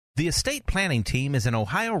The estate planning team is an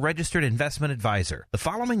Ohio registered investment advisor. The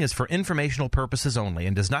following is for informational purposes only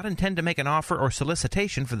and does not intend to make an offer or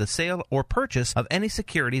solicitation for the sale or purchase of any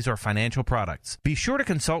securities or financial products. Be sure to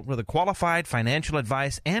consult with a qualified financial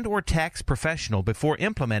advice and or tax professional before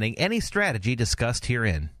implementing any strategy discussed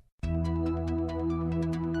herein.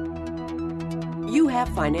 You have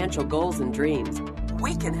financial goals and dreams.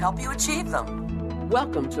 We can help you achieve them.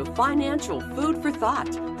 Welcome to Financial Food for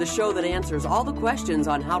Thought, the show that answers all the questions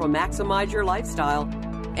on how to maximize your lifestyle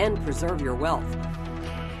and preserve your wealth.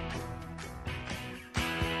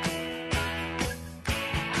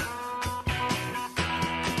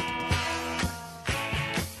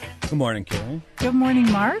 Good morning, Carrie. Good morning,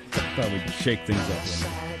 Mark. Thought we'd shake things up.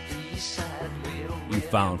 You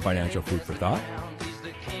found Financial Food for Thought.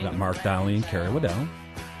 We got Mark Donnelly and Carrie Waddell.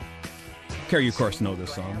 Carrie, you of course know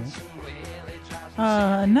this song, right?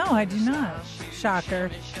 No, I do not.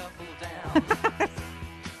 Shocker.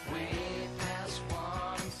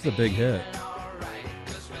 This is a big hit.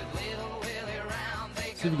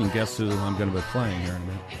 See if you can guess who I'm going to be playing here in a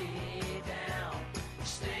minute.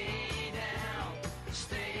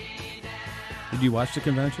 Did you watch the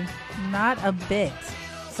convention? Not a bit.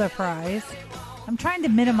 Surprise. I'm trying to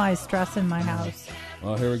minimize stress in my house.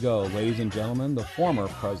 Well, here we go. Ladies and gentlemen, the former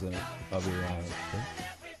president of the United States.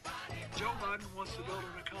 Joe Biden wants to build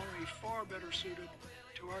an economy far better suited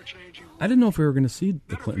to our changing world. I didn't know if we were going to see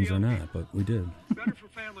the Clintons or not, but we did. Better for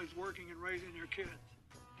families working and raising their kids.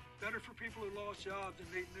 Better for people who lost jobs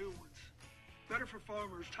and need new ones. Better for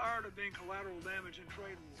farmers tired of being collateral damage in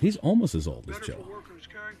trade wars. He's almost as old as Better Joe. for workers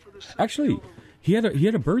caring for the sick. Actually, he had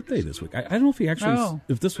a birthday this week. I don't know if he actually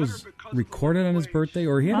if this was recorded on his birthday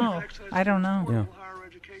or he had. Oh, I don't know. Yeah. Higher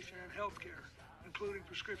education and health care, including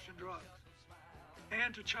prescription drugs.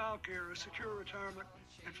 And to child care, a secure retirement,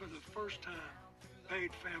 and for the first time, paid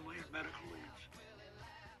family and medical leave.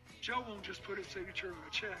 Joe won't just put his signature on a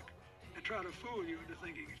check and try to fool you into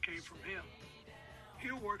thinking it came from him.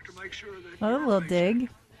 He'll work to make sure that A little dig.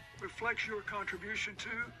 reflects your contribution to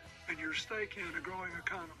and your stake in a growing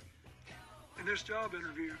economy. In this job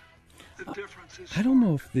interview, the difference is I don't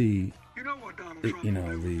know if the you know what Donald Trump will do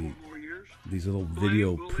for 4 more years. these little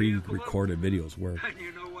video pre-recorded videos work. And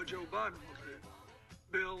you know what Joe Biden will do.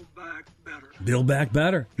 Build back better. Build back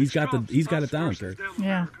better. He's got Trump, it down, us Kurt. versus them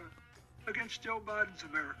Yeah. America against Joe Biden's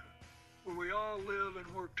America, where we all live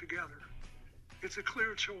and work together. It's a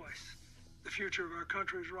clear choice. The future of our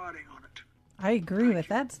country is riding on it. I agree with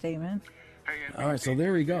that statement. All right, so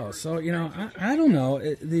there we go. So I don't know.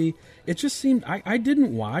 It just seemed I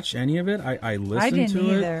didn't watch any of it. I listened I didn't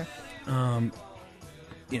to either.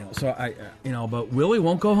 it. So but Willie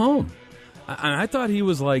won't go home. I thought he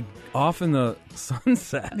was like off in the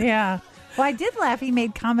sunset. Yeah. Well, I did laugh. He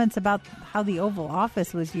made comments about how the Oval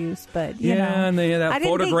Office was used, but you know, and that I didn't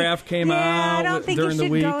photograph came yeah, out I don't think during he the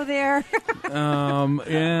should week. go there.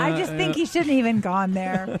 Yeah, I just think he shouldn't even gone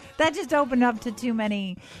there. That just opened up to too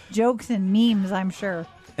many jokes and memes, I'm sure.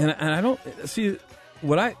 And I don't see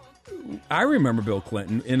what I remember Bill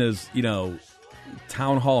Clinton in his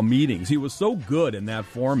town hall meetings. He was so good in that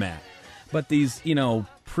format, but these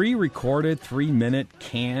pre-recorded 3-minute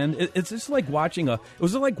canned. It's just like watching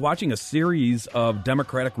a series of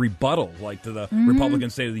Democratic rebuttal, like to the Republican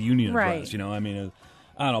State of the Union Right. address.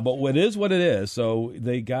 I don't know, but what is what it is. So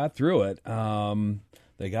they got through it.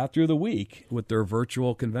 They got through the week with their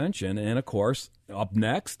virtual convention, and of course, up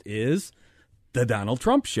next is the Donald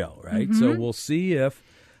Trump show, right? So we'll see if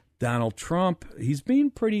Donald Trump. He's being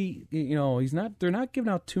pretty. He's not. They're not giving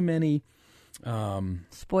out too many.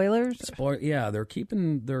 Spoilers? They're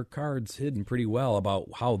keeping their cards hidden pretty well about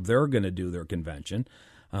how they're going to do their convention.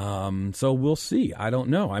 So we'll see. I don't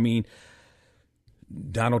know. I mean,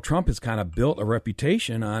 Donald Trump has kind of built a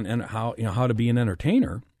reputation on how to be an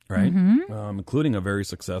entertainer, right? Including a very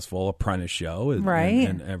successful Apprentice show,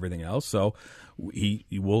 and everything else. So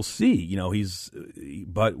we'll see.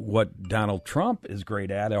 But what Donald Trump is great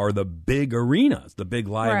at are the big arenas, the big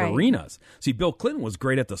live arenas. See, Bill Clinton was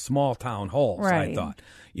great at the small town halls. I thought,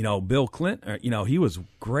 Bill Clinton, he was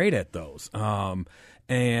great at those.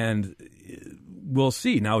 And we'll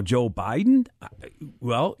see. Now, Joe Biden,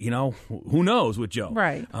 well, who knows with Joe?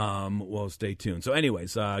 Right. We'll stay tuned. So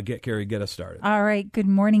anyways, Carrie, get us started. All right. Good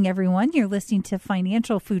morning, everyone. You're listening to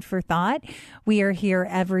Financial Food for Thought. We are here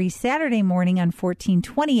every Saturday morning on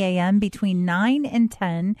 1420 a.m. between 9 and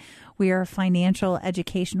 10. We are a financial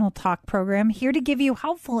educational talk program here to give you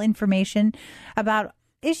helpful information about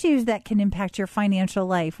issues that can impact your financial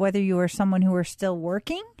life, whether you are someone who are still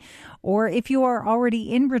working or if you are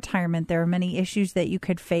already in retirement, there are many issues that you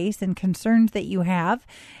could face and concerns that you have.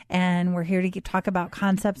 And we're here to talk about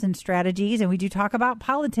concepts and strategies. And we do talk about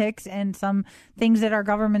politics and some things that our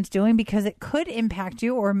government's doing because it could impact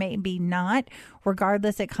you or maybe not.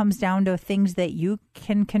 Regardless, it comes down to things that you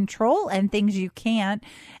can control and things you can't,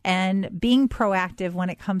 and being proactive when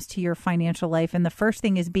it comes to your financial life. And the first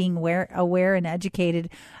thing is being aware and educated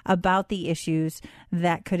about the issues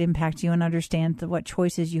that could impact you and understand what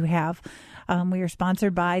choices you have. We are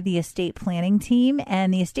sponsored by the Estate Planning Team,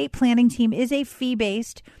 and the Estate Planning Team is a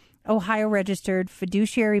fee-based Ohio-registered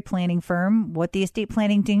fiduciary planning firm. What the Estate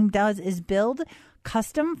Planning Team does is build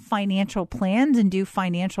custom financial plans and do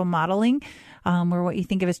financial modeling, or what you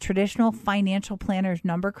think of as traditional financial planners,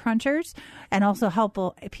 number crunchers, and also help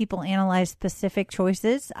people analyze specific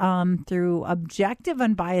choices through objective,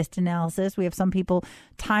 unbiased analysis. We have some people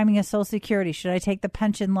timing a Social Security. Should I take the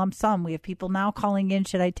pension lump sum? We have people now calling in.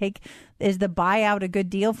 Is the buyout a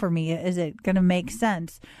good deal for me? Is it going to make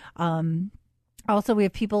sense? Also, we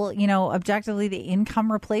have people, objectively the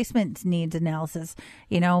income replacement needs analysis.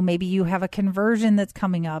 Maybe you have a conversion that's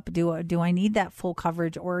coming up. Do I need that full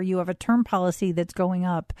coverage? Or you have a term policy that's going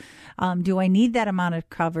up. Do I need that amount of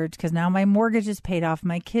coverage? Because now my mortgage is paid off.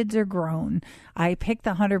 My kids are grown. I picked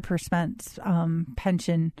the 100%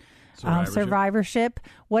 pension survivorship,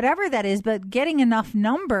 whatever that is, but getting enough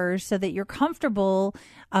numbers so that you're comfortable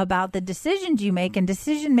about the decisions you make. And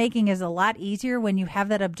decision making is a lot easier when you have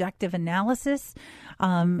that objective analysis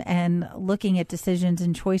and looking at decisions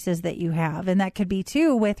and choices that you have. And that could be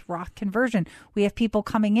too with Roth conversion. We have people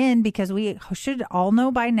coming in because we should all know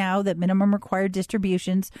by now that minimum required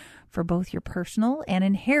distributions for both your personal and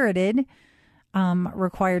inherited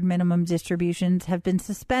required minimum distributions have been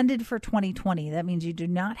suspended for 2020. That means you do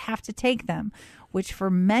not have to take them, which for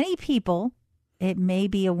many people, it may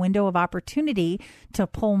be a window of opportunity to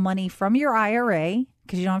pull money from your IRA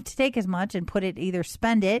because you don't have to take as much and either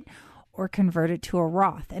spend it or convert it to a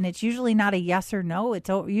Roth. And it's usually not a yes or no. It's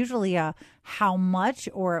usually a how much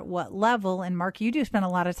or at what level. And Mark, you do spend a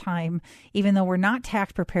lot of time, even though we're not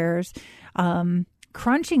tax preparers,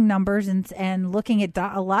 crunching numbers and looking at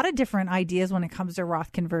a lot of different ideas when it comes to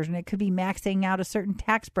Roth conversion. It could be maxing out a certain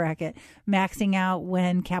tax bracket, maxing out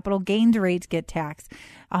when capital gains rates get taxed,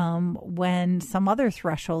 when some other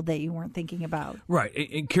threshold that you weren't thinking about. Right.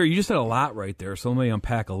 And Carrie, you just said a lot right there, so let me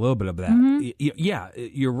unpack a little bit of that. Mm-hmm. Yeah,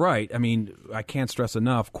 you're right. I mean, I can't stress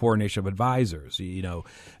enough coordination of advisors. We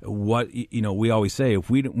always say if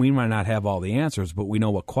we might not have all the answers, but we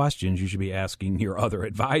know what questions you should be asking your other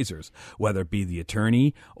advisors, whether it be the attorney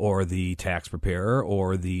or the tax preparer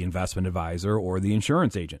or the investment advisor or the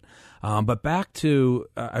insurance agent. But back to,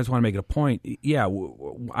 I just want to make it a point. Yeah,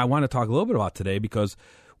 I want to talk a little bit about today because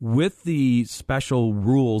with the special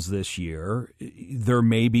rules this year, there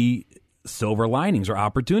may be silver linings or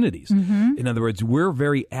opportunities. Mm-hmm. In other words, we're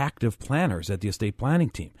very active planners at the Estate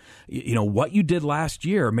Planning Team. What you did last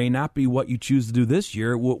year may not be what you choose to do this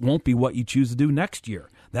year. It won't be what you choose to do next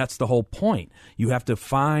year. That's the whole point. You have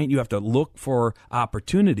to look for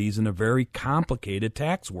opportunities in a very complicated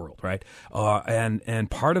tax world, right? And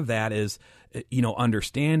part of that is,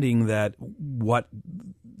 understanding that what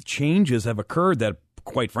changes have occurred that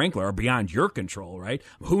quite frankly, are beyond your control, right?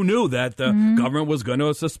 Who knew that the government was going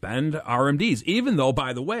to suspend RMDs? Even though,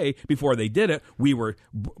 by the way, before they did it, we were,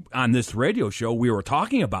 on this radio show, we were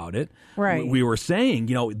talking about it. Right. We were saying,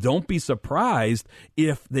 don't be surprised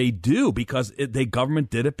if they do, because the government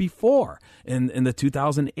did it before. In the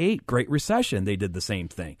 2008 Great Recession, they did the same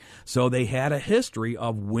thing. So they had a history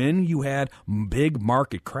of when you had big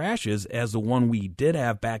market crashes, as the one we did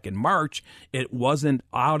have back in March, it wasn't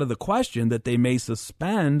out of the question that they may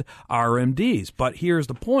suspend RMDs. But here's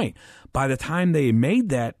the point. By the time they made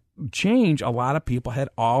that change, a lot of people had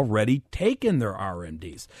already taken their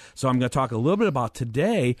RMDs. So I'm going to talk a little bit about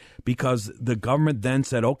today, because the government then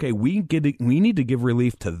said, okay, we need to give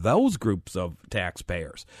relief to those groups of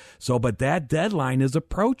taxpayers. So, but that deadline is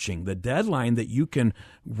approaching. The deadline that you can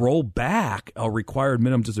roll back a required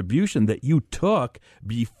minimum distribution that you took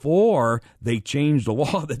before they changed the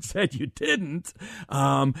law that said you didn't,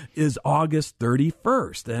 is August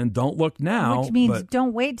 31st. And don't look now. Which means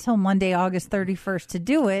don't wait till Monday, August 31st to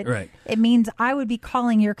do it. Right. It means I would be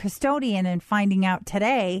calling your custodian and finding out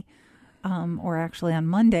today, or actually on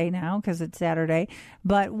Monday now because it's Saturday,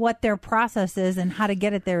 but what their process is and how to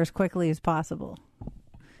get it there as quickly as possible.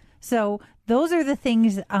 So those are the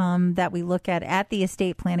things that we look at the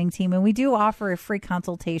estate planning team. And we do offer a free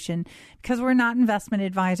consultation because we're not investment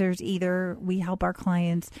advisors either. We help our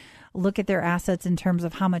clients look at their assets in terms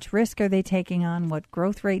of how much risk are they taking on, what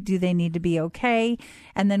growth rate do they need to be okay,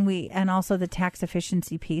 and then and also the tax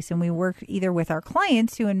efficiency piece. And we work either with our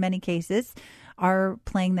clients, who in many cases are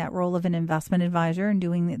playing that role of an investment advisor and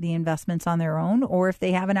doing the investments on their own, or if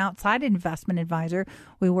they have an outside investment advisor,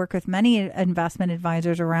 we work with many investment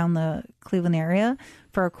advisors around the Cleveland area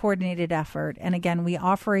for a coordinated effort. And again, we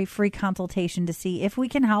offer a free consultation to see if we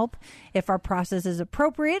can help, if our process is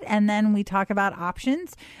appropriate, and then we talk about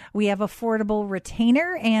options. We have affordable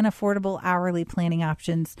retainer and affordable hourly planning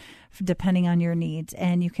options depending on your needs.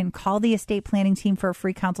 And you can call the estate planning team for a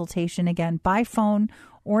free consultation, again, by phone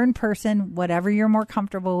or in person, whatever you're more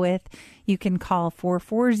comfortable with. You can call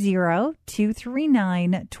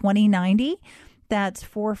 440-239-2090. That's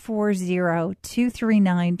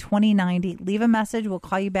 440-239-2090. Leave a message. We'll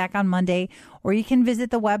call you back on Monday, or you can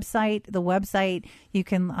visit the website. You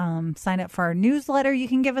can sign up for our newsletter. You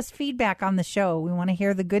can give us feedback on the show. We want to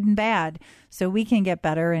hear the good and bad so we can get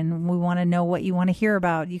better, and we want to know what you want to hear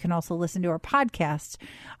about. You can also listen to our podcast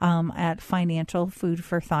at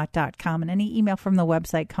financialfoodforthought.com, and any email from the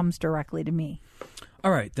website comes directly to me. All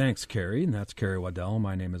right, thanks, Carrie. And that's Carrie Waddell.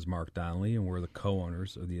 My name is Mark Donnelly, and we're the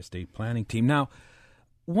co-owners of the estate planning team. Now,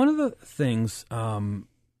 one of the things,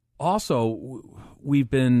 also, we've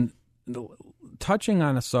been touching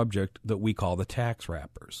on a subject that we call the tax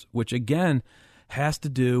wrappers, which, again, has to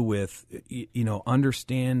do with,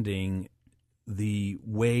 understanding the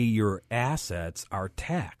way your assets are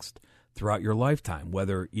taxed throughout your lifetime,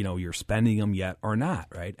 whether, you're spending them yet or not,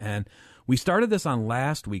 right? And we started this on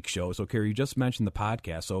last week's show. So, Carrie, you just mentioned the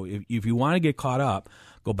podcast. So if you want to get caught up,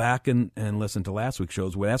 go back and listen to last week's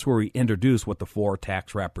shows. That's where we introduced what the 4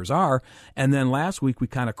 tax wrappers are. And then last week we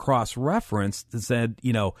kind of cross-referenced and said,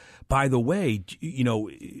 by the way,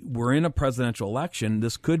 we're in a presidential election.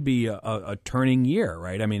 This could be a turning year,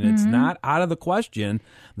 right? I mean, it's not out of the question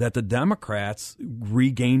that the Democrats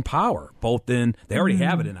regain power. They already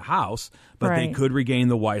have it in the House, but they could regain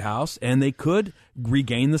the White House, and they could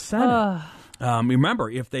regain the Senate.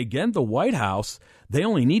 Remember, if they get the White House, they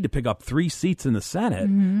only need to pick up 3 seats in the Senate.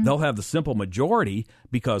 They'll have the simple majority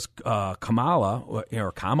because Kamala,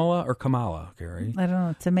 Carrie? I don't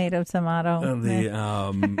know. Tomato.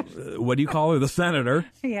 What do you call her? The senator.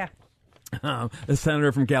 Yeah. The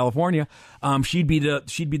senator from California, she'd be the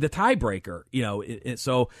tiebreaker,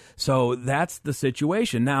 So that's the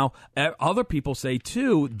situation. Now, other people say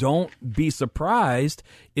too, don't be surprised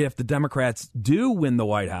if the Democrats do win the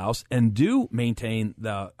White House and do maintain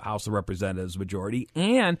the House of Representatives majority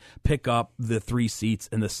and pick up the 3 seats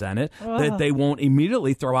in the Senate, that they won't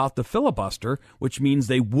immediately throw out the filibuster, which means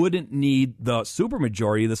they wouldn't need the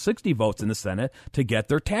supermajority, the 60 votes in the Senate, to get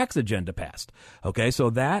their tax agenda passed. Okay, so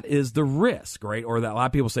that is the risk, right? Or that a lot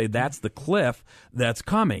of people say that's the cliff that's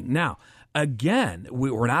coming. Now, again,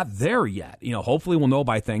 we're not there yet. Hopefully we'll know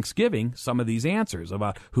by Thanksgiving some of these answers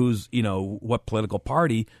about who's, what political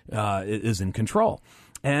party is in control.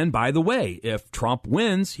 And by the way, if Trump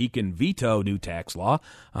wins, he can veto new tax law.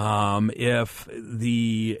 If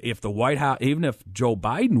the White House, even if Joe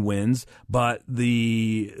Biden wins, but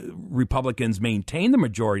the Republicans maintain the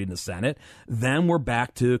majority in the Senate, then we're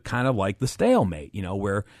back to kind of like the stalemate,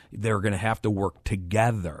 where they're going to have to work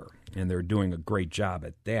together. And they're doing a great job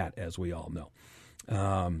at that, as we all know.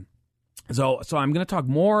 So I'm going to talk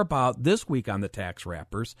more about this week on the tax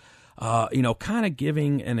wrappers, kind of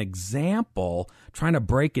giving an example, trying to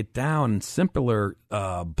break it down in simpler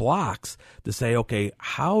blocks to say, okay,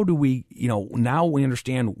 how do we, now we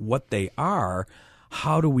understand what they are,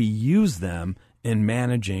 how do we use them in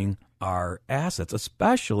managing our assets,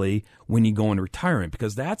 especially when you go into retirement,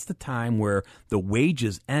 because that's the time where the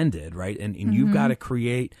wages ended, right? And you've got to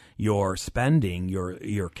create your spending,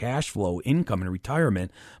 your cash flow income in retirement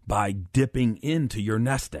by dipping into your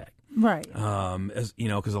nest egg. Right. As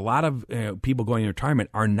because a lot of people going into retirement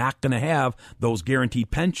are not going to have those guaranteed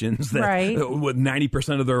pensions that with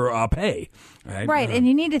 90% of their pay. Right. Right. And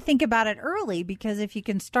you need to think about it early, because if you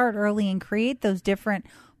can start early and create those different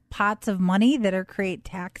pots of money that are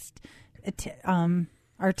taxed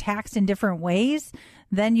in different ways,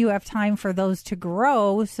 then you have time for those to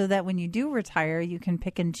grow so that when you do retire, you can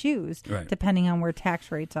pick and choose depending on where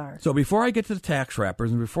tax rates are. So before I get to the tax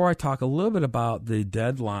wrappers and before I talk a little bit about the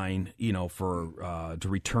deadline, for to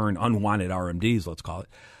return unwanted RMDs, let's call it,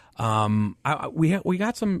 we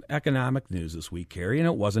got some economic news this week, Carrie, and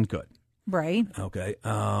it wasn't good. Right. Okay.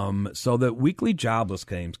 So the weekly jobless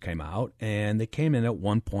claims came out, and they came in at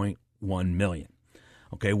 1.1 million.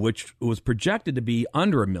 okay, which was projected to be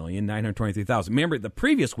under 1,923,000. Remember, the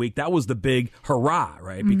previous week, that was the big hurrah,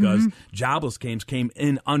 right? Because jobless claims came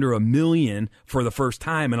in under 1 million for the first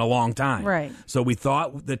time in a long time. Right. So we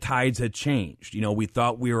thought the tides had changed. We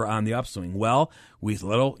thought we were on the upswing. Well, we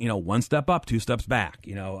one step up, two steps back.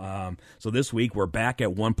 So this week we're back at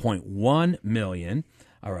 1.1 million.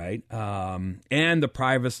 All right. And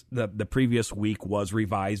the previous week was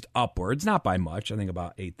revised upwards, not by much, I think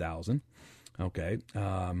about 8,000. Okay.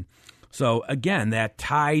 So again, that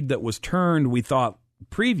tide that was turned, we thought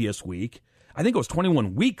previous week, I think it was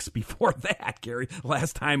 21 weeks before that, Gary.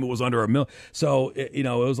 Last time it was under 1 million. So, it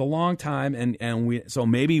was a long time. So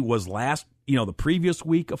maybe was the previous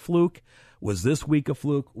week a fluke? Was this week a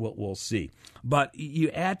fluke? We'll see. But you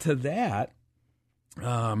add to that,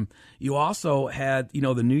 you also had,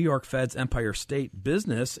 the New York Fed's Empire State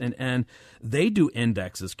Business, and they do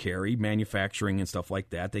indexes, Carrie, manufacturing and stuff like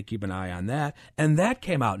that. They keep an eye on that, and that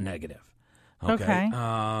came out negative. Okay. Index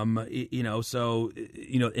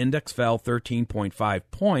fell 13.5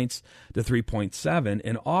 points to 3.7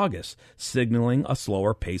 in August, signaling a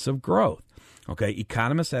slower pace of growth. Okay,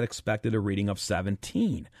 economists had expected a reading of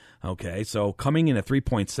 17. Okay, so coming in at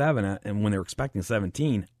 3.7, and when they were expecting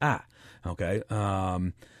 17, okay.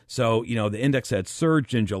 So, the index had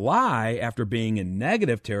surged in July after being in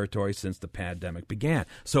negative territory since the pandemic began.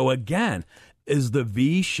 So again, is the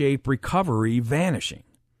V-shaped recovery vanishing?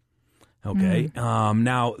 Okay.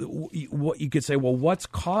 Now, what you could say, well, what's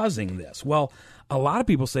causing this? Well, a lot of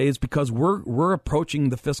people say it's because we're approaching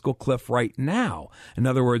the fiscal cliff right now. In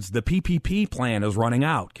other words, the PPP plan is running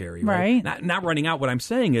out, Carrie. Right? Not running out. What I'm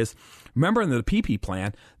saying is, remember in the PP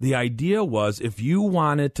plan, the idea was if you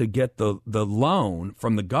wanted to get the loan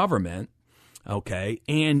from the government, okay,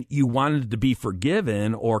 and you wanted it to be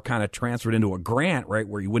forgiven or kind of transferred into a grant, right,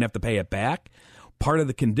 where you wouldn't have to pay it back, part of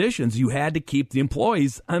the conditions, you had to keep the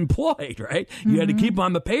employees employed, right? You had to keep them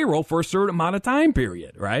on the payroll for a certain amount of time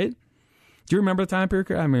period, right? Do you remember the time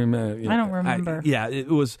period? I mean, I don't remember. It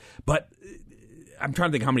was, but I'm trying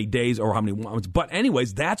to think how many days or how many months. But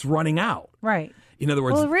anyways, that's running out. Right. In other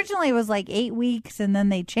words, well, originally it was like 8 weeks, and then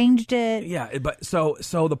they changed it. Yeah, but so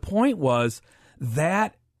the point was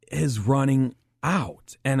that is running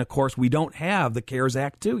out, and of course we don't have the CARES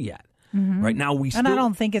Act 2 yet. Right now, and I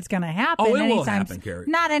don't think it's going to happen. Oh, it will happen, Carrie.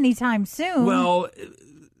 Not anytime soon. Well,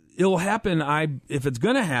 it'll happen. If it's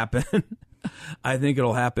going to happen, I think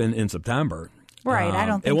it'll happen in September. Right. I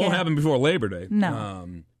don't think it won't happen before Labor Day. No.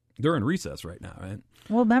 They're in recess right now, right?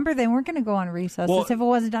 Well, remember, they weren't going to go on recess if it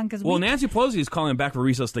wasn't done. Well, Nancy Pelosi is calling back for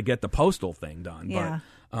recess to get the postal thing done. Yeah.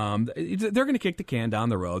 But they're going to kick the can down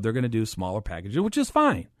the road. They're going to do smaller packages, which is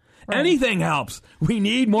fine. Right. Anything helps. We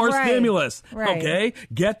need more stimulus. Right. Okay?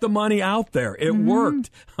 Get the money out there. It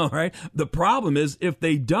worked. All right? The problem is if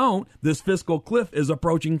they don't, this fiscal cliff is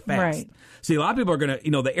approaching fast. Right. See, a lot of people are going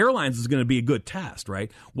to, the airlines is going to be a good test,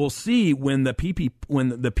 right? We'll see when the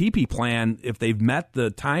PP plan, if they've met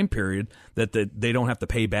the time period that they don't have to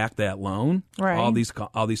pay back that loan, right.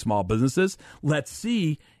 all these small businesses. Let's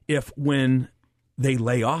see if when they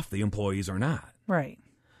lay off the employees or not. Right.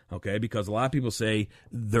 Okay, because a lot of people say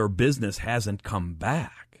their business hasn't come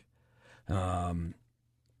back. So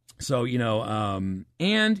that's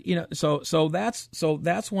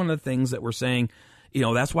one of the things that we're saying.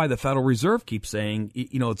 That's why the Federal Reserve keeps saying,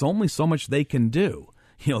 it's only so much they can do.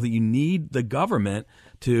 That you need the government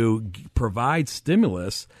to provide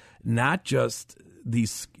stimulus, not just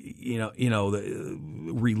these, the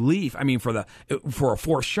relief. I mean, for a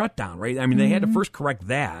forced shutdown, right? I mean, they had to first correct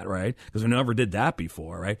that, right? Because we never did that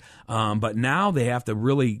before, right? But now they have to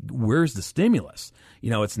really, where's the stimulus?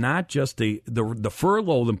 It's not just the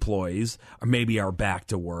furloughed employees are back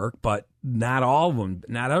to work, but not all of them,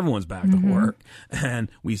 not everyone's back to work. And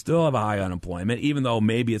we still have a high unemployment, even though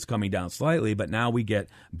maybe it's coming down slightly, but now we get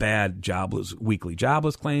bad weekly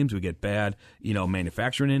jobless claims. We get bad,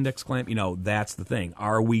 manufacturing index claim. That's the thing.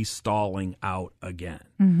 Are we stalling out again?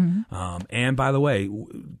 And by the way,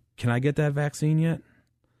 can I get that vaccine yet?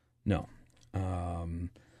 No.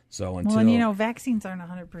 So until. Well, vaccines aren't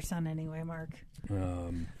 100% anyway, Mark.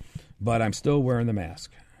 But I'm still wearing the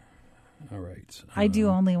mask. All right. I do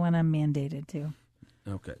only when I'm mandated to.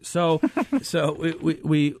 Okay. So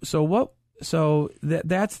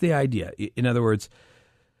that's the idea. In other words,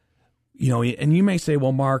 and you may say,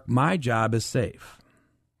 well, Mark, my job is safe.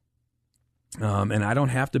 And I don't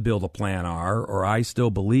have to build a plan R, or I still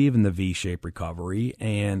believe in the V-shaped recovery,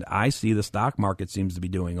 and I see the stock market seems to be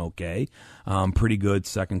doing okay. Pretty good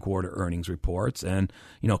second quarter earnings reports, and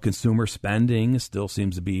consumer spending still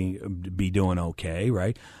seems to be doing okay,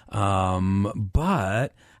 right? But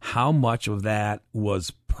how much of that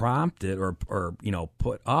was prompted or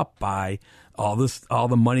put up by all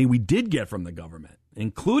the money we did get from the government?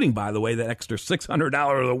 Including, by the way, that extra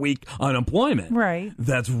 $600 a week unemployment, right?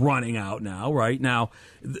 That's running out now, right? Now,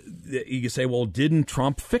 you can say, well, didn't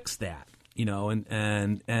Trump fix that?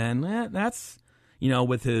 And that's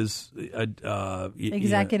with his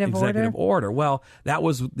executive order. Well, that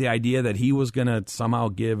was the idea that he was going to somehow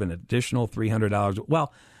give an additional $300.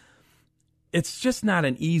 Well, it's just not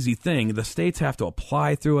an easy thing. The states have to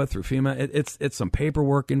apply through FEMA. It's some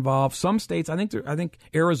paperwork involved. Some states, I think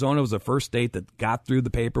Arizona was the first state that got through the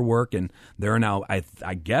paperwork, and they're now,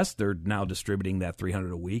 I guess they're now distributing that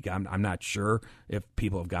 $300 a week. I'm not sure if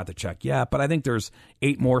people have got the check yet, but I think there's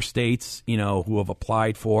 8 more states, who have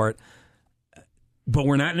applied for it. But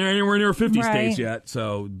we're not anywhere near 50 states yet,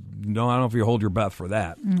 so no, I don't know if you hold your breath for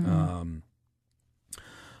that. Mm-hmm.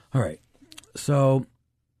 All right, so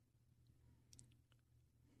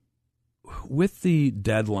with the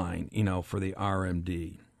deadline, for the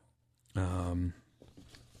RMD,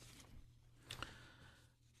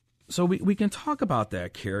 so we can talk about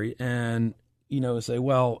that, Carrie, and say,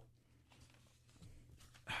 well,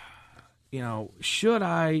 should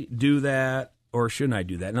I do that or shouldn't I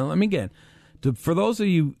do that? Now, let me again, for those of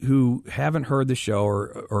you who haven't heard the show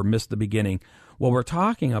or missed the beginning, what we're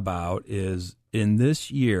talking about is in this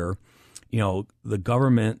year, the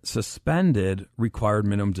government suspended required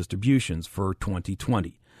minimum distributions for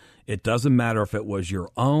 2020. It doesn't matter if it was your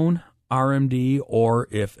own RMD or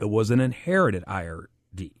if it was an inherited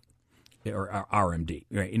IRD or RMD.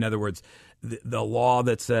 Right? In other words, the law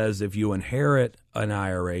that says if you inherit an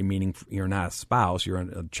IRA, meaning you're not a spouse, you're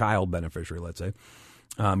a child beneficiary, let's say,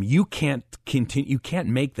 you can't continue. You can't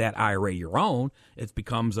make that IRA your own. It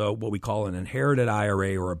becomes what we call an inherited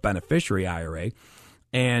IRA or a beneficiary IRA.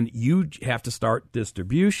 And you have to start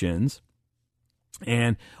distributions,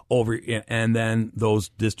 and then those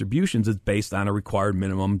distributions is based on a required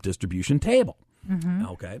minimum distribution table. Mm-hmm.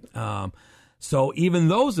 Okay, so even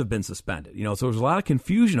those have been suspended. So there's a lot of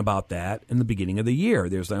confusion about that in the beginning of the year.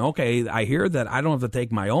 They're saying, okay, I hear that I don't have to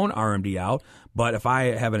take my own RMD out, but if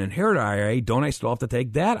I have an inherited IRA, don't I still have to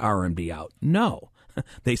take that RMD out? No,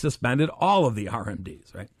 they suspended all of the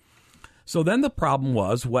RMDs, right? So then the problem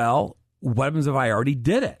was, well, what happens if I already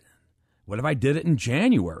did it? What if I did it in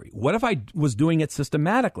January? What if I was doing it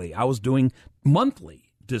systematically? I was doing monthly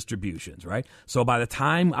distributions, right? So by the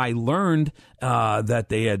time I learned that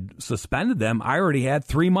they had suspended them, I already had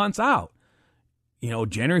 3 months out,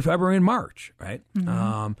 January, February, and March, right?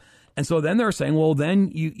 Mm-hmm. And so then they're saying, well,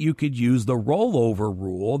 then you could use the rollover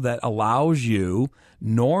rule that allows you,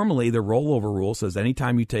 normally the rollover rule says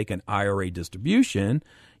anytime you take an IRA distribution,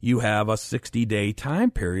 you have a 60-day time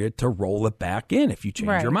period to roll it back in if you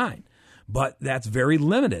change your mind. But that's very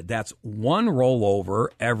limited. That's one rollover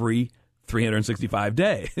every 365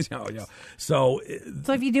 days. So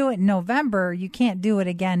if you do it in November, you can't do it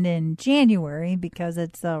again in January because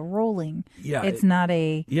it's a rolling. Yeah, it's not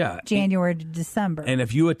a January to December. And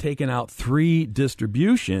if you had taken out 3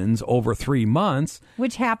 distributions over 3 months,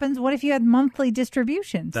 which happens, what if you had monthly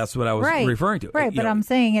distributions? That's what I was referring to. Right, but I'm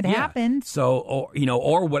saying it happened. So,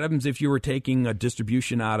 or what happens if you were taking a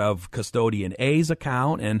distribution out of custodian A's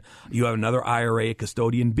account and you have another IRA at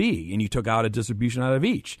custodian B, and you took out a distribution out of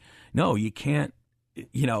each? No, you can't.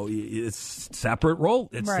 It's separate roll.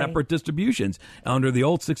 It's separate distributions. Under the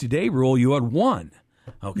old 60-day rule, you had one.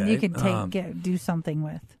 Okay, you could do something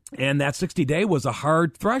with. And that 60-day was a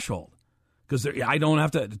hard threshold because I don't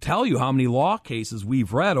have to tell you how many law cases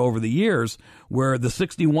we've read over the years where the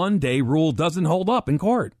 61-day rule doesn't hold up in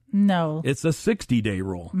court. No, it's a 60-day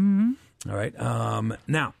rule. Mm-hmm. All right.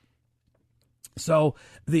 Now. So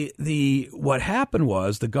the what happened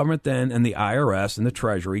was the government then and the IRS and the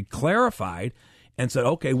Treasury clarified and said,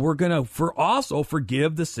 okay, we're going to also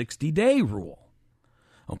forgive the 60-day rule.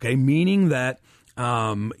 Okay, meaning that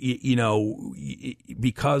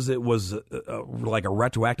because it was like a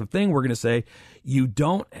retroactive thing, we're going to say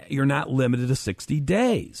you're not limited to 60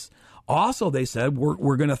 days. Also, they said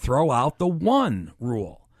we're going to throw out the one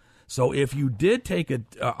rule. So if you did take a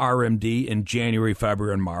RMD in January,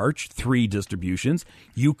 February, and March, 3 distributions,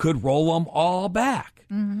 you could roll them all back.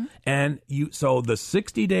 Mm-hmm. And so the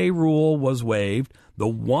 60-day rule was waived, the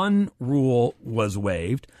one rule was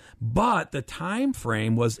waived, but the time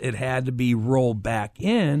frame was it had to be rolled back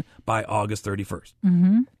in by August 31st.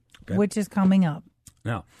 Mm-hmm. Okay. Which is coming up.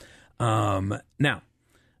 Now, Now,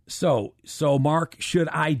 so Mark, should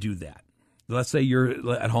I do that? Let's say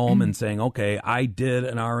you're at home and saying, okay, I did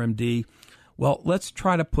an RMD. Well, let's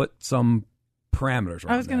try to put some parameters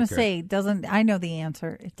around I was going to Carrie. say, I know the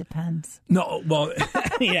answer. It depends. No, well,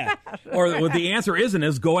 yeah. Or what the answer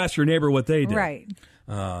is go ask your neighbor what they did. Right.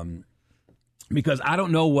 Because I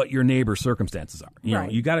don't know what your neighbor's circumstances are. You know,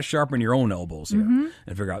 Right. you got to sharpen your own elbows here and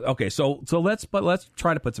figure out. Okay, so let's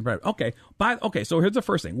try to put some parameters. Okay, so here's the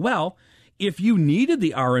first thing. Well, if you needed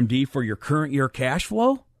the RMD for your current year cash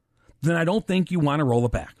flow, then I don't think you want to roll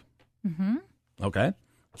it back. Mm-hmm. Okay,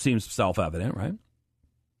 seems self-evident, right?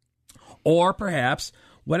 Or perhaps,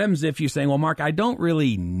 what happens if you're saying, well, Mark, I don't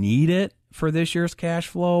really need it for this year's cash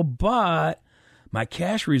flow, but my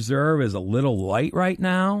cash reserve is a little light right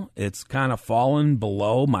now. It's kind of fallen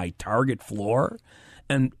below my target floor.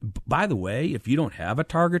 And by the way, if you don't have a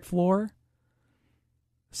target floor,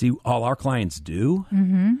 see, all our clients do.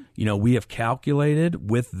 Mm-hmm. You know, we have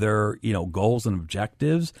calculated with their, goals and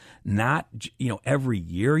objectives. Not, every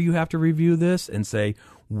year you have to review this and say,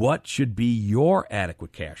 what should be your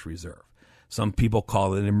adequate cash reserve? Some people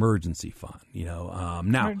call it an emergency fund,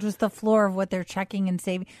 now. Or just the floor of what they're checking and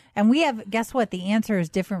saving. And we have, guess what? The answer is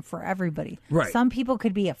different for everybody. Right. Some people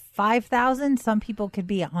could be at 5,000. Some people could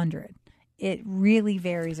be 100. It really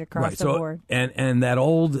varies across the board. And that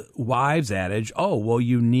old wives' adage,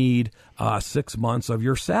 you need 6 months of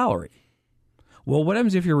your salary. Well, what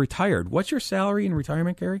happens if you're retired? What's your salary in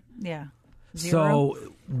retirement, Carrie? Yeah. 0. So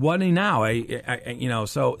what now?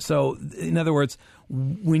 So in other words,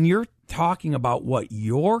 when you're talking about what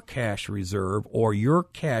your cash reserve or your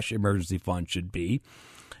cash emergency fund should be,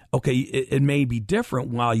 okay, it may be different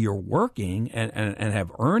while you're working and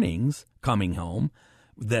have earnings coming home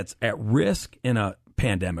that's at risk in a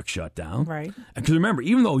pandemic shutdown. Right. Because remember,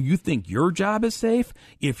 even though you think your job is safe,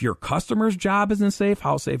 if your customer's job isn't safe,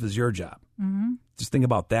 how safe is your job? Mm-hmm. Just think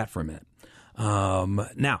about that for a minute.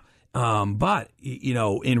 But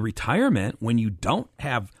in retirement, when you don't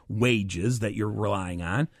have wages that you're relying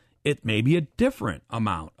on, it may be a different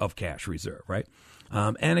amount of cash reserve, right?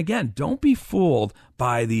 And again, don't be fooled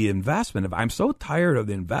by the investment. I'm so tired of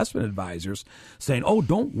the investment advisors saying, "Oh,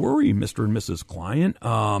 don't worry, Mr. and Mrs. Client."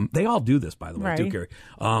 They all do this, by the way, too, Carrie.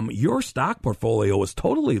 Your stock portfolio is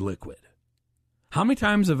totally liquid. How many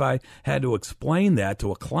times have I had to explain that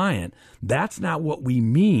to a client? That's not what we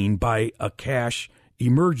mean by a cash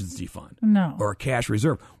emergency fund. No. Or a cash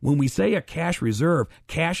reserve. When we say a cash reserve,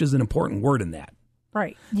 cash is an important word in that.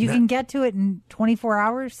 Right. You can get to it in 24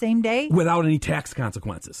 hours, same day? Without any tax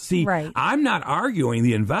consequences. See, right. I'm not arguing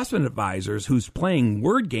the investment advisors who's playing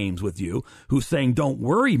word games with you, who's saying, don't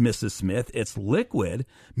worry, Mrs. Smith, it's liquid,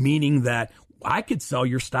 meaning that I could sell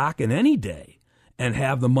your stock in any day and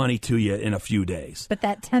have the money to you in a few days. But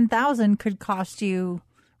that $10,000 could cost you,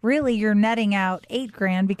 really, you're netting out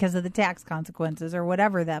 $8,000 because of the tax consequences or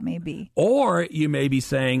whatever that may be. Or you may be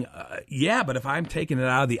saying, but if I'm taking it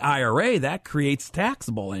out of the IRA, that creates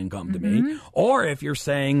taxable income to me. Or if you're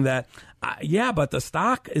saying that, but the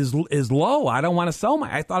stock is low, I don't want to sell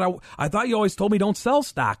I thought you always told me don't sell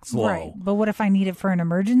stocks low. Right. But what if I need it for an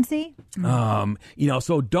emergency?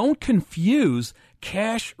 So don't confuse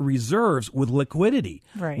cash reserves with liquidity.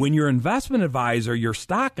 Right. When your investment advisor, your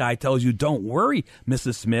stock guy tells you, don't worry,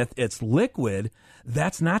 Mrs. Smith, it's liquid,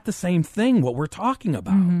 that's not the same thing what we're talking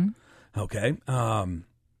about. Okay.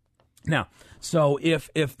 Now, so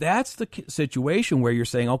if that's the situation where you're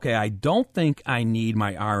saying, okay, I don't think I need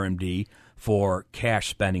my RMD for cash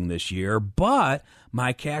spending this year, but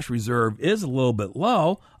my cash reserve is a little bit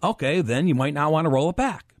low, okay, then you might not want to roll it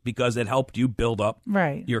back because it helped you build up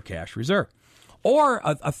your cash reserve. Or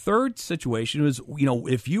a third situation is,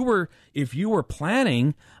 if you were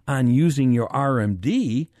planning on using your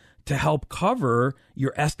RMD to help cover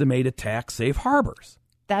your estimated tax safe harbors.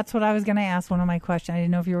 That's what I was going to ask. One of my questions. I didn't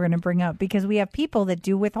know if you were going to bring up, because we have people that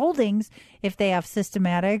do withholdings if they have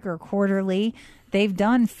systematic or quarterly. They've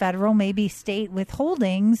done federal, maybe state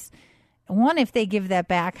withholdings. One, if they give that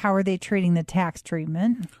back, how are they treating the tax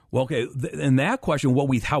treatment? Well, okay, in that question,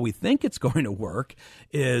 how we think it's going to work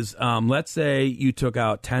is, let's say you took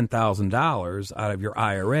out $10,000 out of your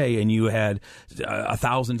IRA and you had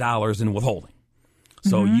 $1,000 in withholding.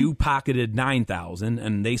 So you pocketed $9,000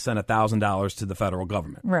 and they sent $1,000 to the federal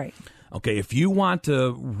government. Right. Okay, if you want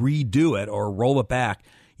to redo it or roll it back,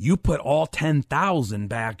 you put all $10,000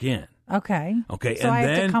 back in. Okay. Okay. So I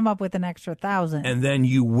have to come up with an extra $1,000. And then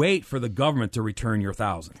you wait for the government to return your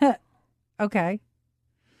 $1,000. Okay.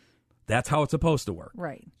 That's how it's supposed to work.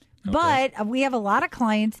 Right. Okay. But we have a lot of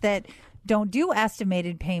clients that don't do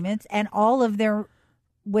estimated payments, and all of their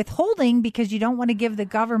withholding, because you don't want to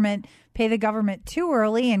pay the government too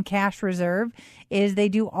early in cash reserve, is they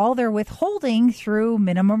do all their withholding through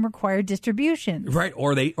minimum required distributions. Right.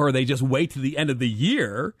 Or they just wait to the end of the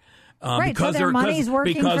year. Right, because so their money's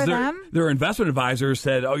working for them. Their investment advisors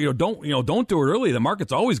said, don't do it early. The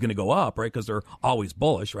market's always going to go up, right? Because they're always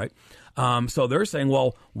bullish, right? So they're saying,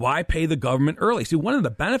 well, why pay the government early? See, one of the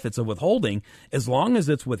benefits of withholding, as long as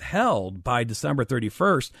it's withheld by December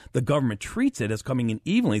 31st, the government treats it as coming in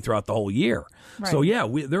evenly throughout the whole year. Right. So yeah,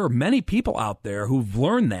 there are many people out there who've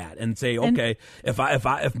learned that and say, okay,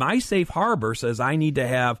 if my safe harbor says I need to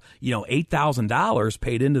have $8,000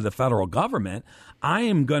 paid into the federal government, I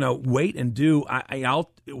am going to wait and do.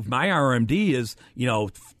 If my RMD is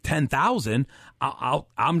 $10,000.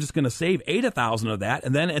 I'm just going to save $8,000 of that,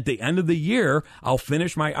 and then at the end of the year, I'll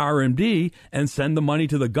finish my RMD and send the money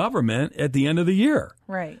to the government at the end of the year.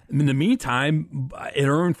 Right. In the meantime, it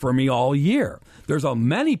earned for me all year. There's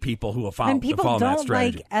many people who have followed that strategy. And people don't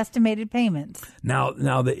like estimated payments. Now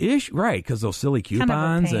the issue, right? Because those silly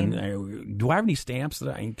coupons and do I have any stamps?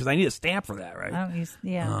 Because I need a stamp for that, right? I don't use,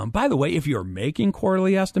 yeah. By the way, if you're making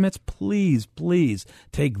quarterly estimates, please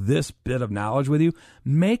take this bit of knowledge with you.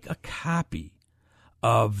 Make a copy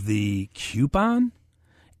of the coupon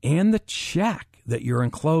and the check that you're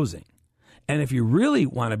enclosing. And if you really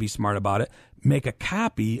want to be smart about it, make a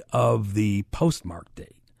copy of the postmark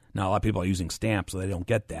date. Now, a lot of people are using stamps, so they don't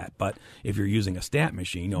get that. But if you're using a stamp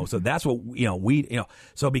machine, so that's what,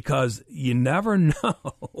 so because you never know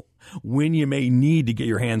when you may need to get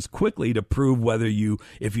your hands quickly to prove whether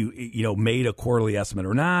if you made a quarterly estimate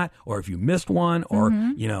or not, or if you missed one, or,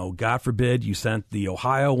 God forbid, you sent the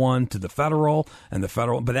Ohio one to the federal,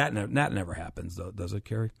 but that never happens, though, does it,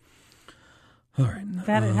 Carrie? All right.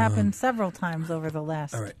 That had happened several times over the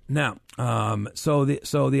last. All right. Now, so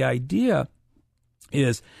the idea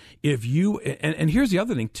is if you, and here's the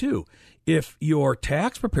other thing too, if your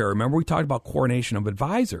tax preparer, remember we talked about coordination of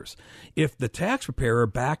advisors, if the tax preparer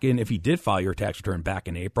if he did file your tax return back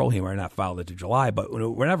in April, he might not file it to July, but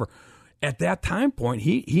whenever, at that time point,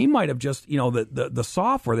 he might have just, the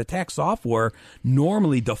software, the tax software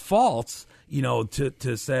normally defaults,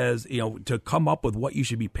 to come up with what you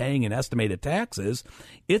should be paying in estimated taxes.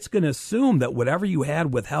 It's going to assume that whatever you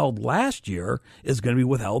had withheld last year is going to be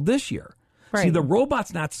withheld this year. Right. See, the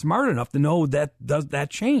robot's not smart enough to know that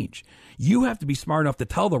change. You have to be smart enough to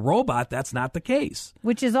tell the robot that's not the case.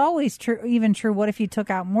 Which is always true. Even true. What if you took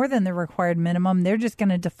out more than the required minimum? They're just going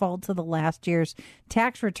to default to the last year's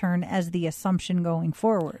tax return as the assumption going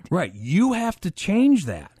forward. Right. You have to change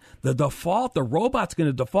that. The robot's going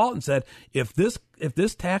to default and said, if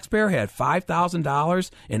this taxpayer had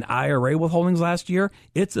 $5,000 in IRA withholdings last year,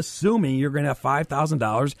 it's assuming you're going to have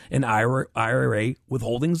 $5,000 in IRA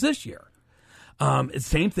withholdings this year.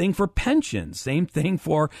 Same thing for pensions. Same thing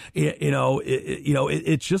for,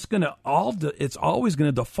 it's just going to it's always going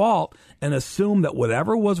to default and assume that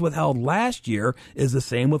whatever was withheld last year is the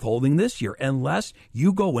same withholding this year, unless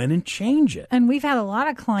you go in and change it. And we've had a lot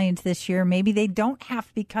of clients this year. Maybe they don't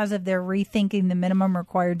have, because of their rethinking the minimum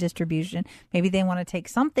required distribution. Maybe they want to take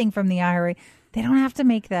something from the IRA. They don't have to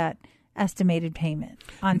make that estimated payment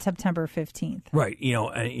on September 15th. Right.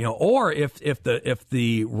 Or if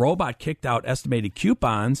the robot kicked out estimated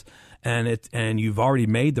coupons and you've already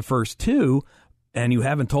made the first two and you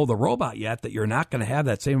haven't told the robot yet that you're not going to have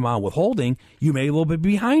that same amount of withholding, you may be a little bit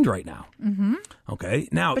behind right now. Mm-hmm. Okay.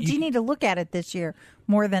 Now, but you need to look at it this year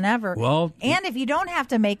more than ever. Well, and if you don't have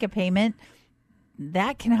to make a payment,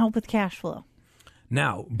 that can help with cash flow.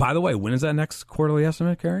 Now, by the way, when is that next quarterly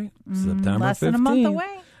estimate, Carrie? September 15th. Less than a month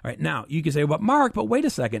away. All right, now you can say, but Mark, wait a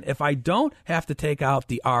second. If I don't have to take out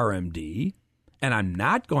the RMD, and I'm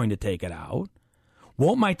not going to take it out,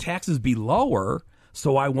 won't my taxes be lower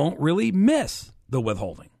so I won't really miss the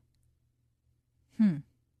withholding?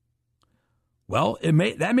 Well,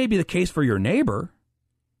 that may be the case for your neighbor,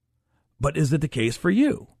 but is it the case for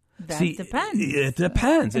you? That depends. It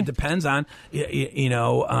depends. It depends on,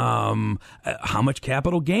 how much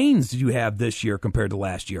capital gains do you have this year compared to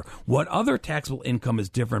last year? What other taxable income is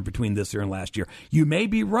different between this year and last year? You may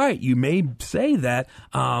be right. You may say that,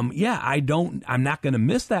 I'm not going to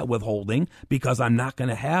miss that withholding because I'm not going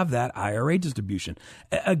to have that IRA distribution.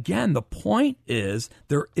 Again, the point is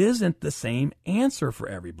there isn't the same answer for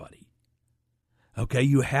everybody. Okay,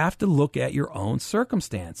 you have to look at your own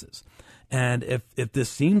circumstances. And if this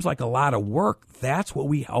seems like a lot of work, that's what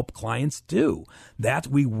we help clients do.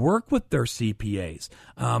 We work with their CPAs.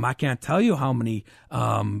 I can't tell you how many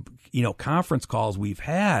conference calls we've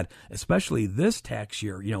had, especially this tax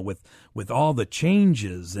year, with all the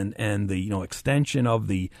changes and the, extension of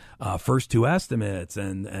the first two estimates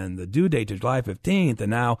and the due date to July 15th. And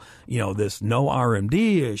now, this no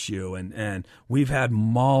RMD issue. And we've had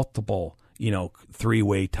multiple,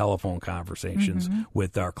 three-way telephone conversations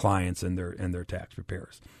with our clients and their tax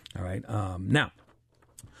preparers. All right. Now,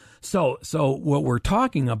 so what we're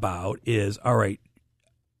talking about is, all right,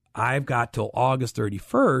 I've got till August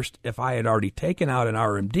 31st if I had already taken out an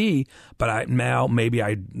RMD, but now maybe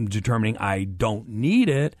I'm determining I don't need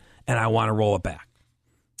it and I want to roll it back.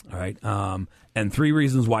 All right. And three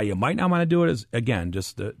reasons why you might not want to do it is, again,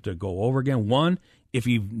 just to go over again. One, if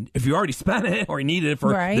you already spent it or you needed it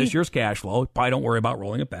for this year's cash flow, probably don't worry about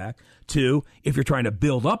rolling it back. Two, if you're trying to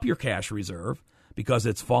build up your cash reserve because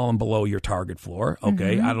it's fallen below your target floor,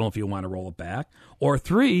 okay, I don't know if you want to roll it back. Or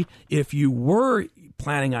three, if you were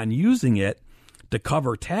planning on using it to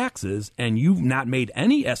cover taxes and you've not made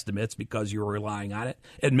any estimates because you're relying on it,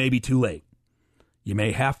 it may be too late. You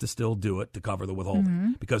may have to still do it to cover the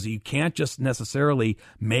withholding because you can't just necessarily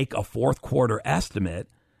make a fourth quarter estimate.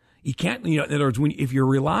 You can't, in other words, if you're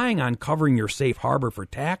relying on covering your safe harbor for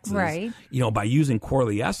taxes, by using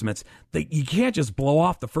quarterly estimates, you can't just blow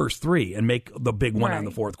off the first three and make the big one on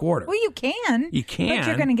the fourth quarter. Well, you can. You can. But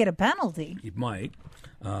you're going to get a penalty. You might.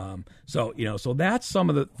 So that's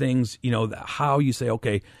some of the things, how you say,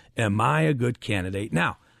 okay, am I a good candidate?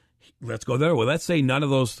 Now, let's go there. Well, let's say none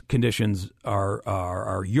of those conditions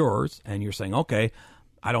are yours, and you're saying, okay,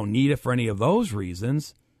 I don't need it for any of those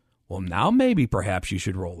reasons. Well, now maybe perhaps you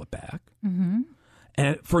should roll it back.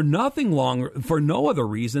 And for no other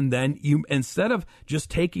reason than you, instead of just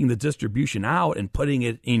taking the distribution out and putting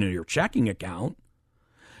it in your checking account,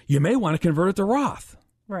 you may want to convert it to Roth.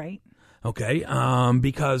 Right. Okay.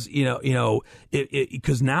 Because,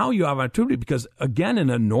 because now you have an opportunity, because again, in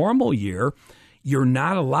a normal year, you're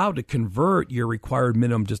not allowed to convert your required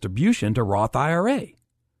minimum distribution to Roth IRA.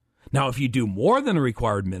 Now, if you do more than a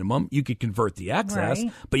required minimum, you could convert the excess,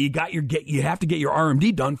 but you have to get your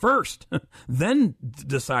RMD done first, then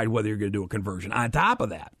decide whether you're going to do a conversion on top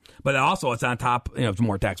of that. But also it's on top, it's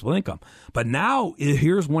more taxable income. But now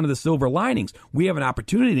here's one of the silver linings. We have an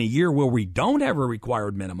opportunity in a year where we don't have a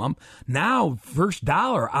required minimum. Now, first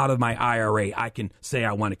dollar out of my IRA, I can say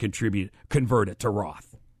I want to convert it to Roth.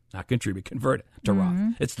 Not convert it to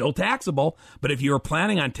Roth. It's still taxable, but if you were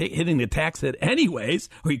planning on hitting the tax hit anyways,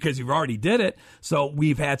 because you've already did it. So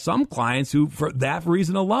we've had some clients who, for that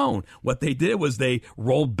reason alone, what they did was they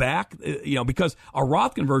rolled back, because a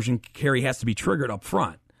Roth conversion, Carrie, has to be triggered up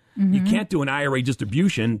front. You can't do an IRA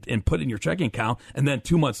distribution and put it in your checking account and then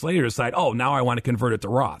 2 months later decide, oh, now I want to convert it to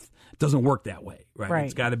Roth. It doesn't work that way, right?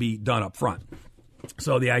 It's got to be done up front.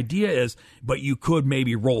 So the idea is, but you could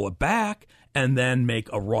maybe roll it back and then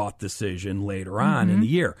make a Roth decision later on in the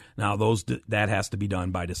year. Now, that has to be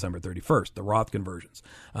done by December 31st, the Roth conversions.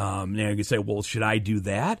 Now, you can say, well, should I do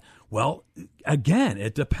that? Well, again,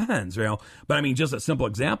 it depends. But I mean, just a simple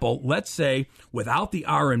example, let's say without the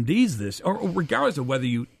RMDs or regardless of whether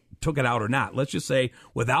you took it out or not, let's just say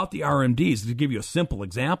without the RMDs, to give you a simple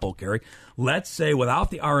example, Carrie, let's say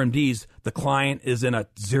without the RMDs, the client is in a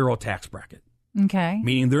zero tax bracket. Okay.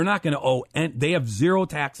 Meaning they're not going to owe, and they have zero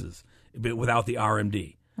taxes without the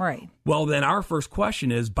RMD. Right. Well, then our first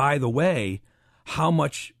question is, by the way, how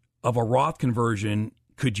much of a Roth conversion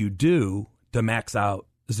could you do to max out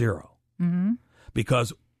zero?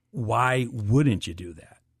 Because why wouldn't you do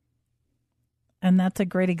that? And that's a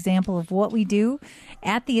great example of what we do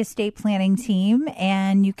at the estate planning team.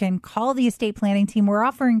 And you can call the estate planning team. We're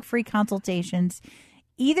offering free consultations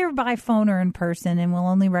either by phone or in person, and we'll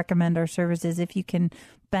only recommend our services if you can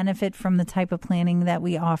benefit from the type of planning that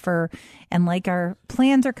we offer. And like our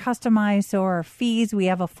plans are customized, so our fees, we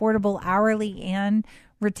have affordable hourly and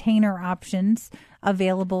retainer options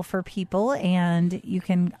available for people. And you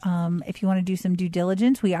can, if you want to do some due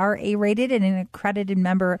diligence, we are A-rated and an accredited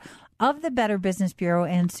member of the Better Business Bureau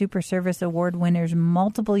and Super Service Award winners,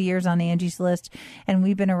 multiple years on Angie's List. And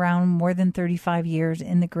we've been around more than 35 years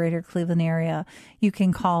in the greater Cleveland area. You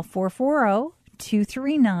can call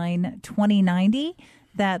 440-239-2090.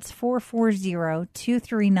 That's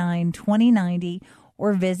 440-239-2090.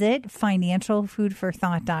 Or visit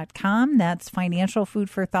financialfoodforthought.com. That's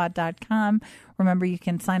financialfoodforthought.com. Remember, you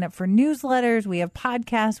can sign up for newsletters. We have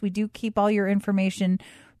podcasts. We do keep all your information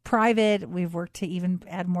private. We've worked to even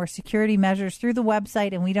add more security measures through the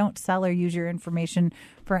website, and we don't sell or use your information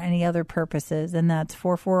for any other purposes. And that's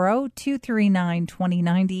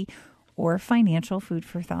 440-239-2090 or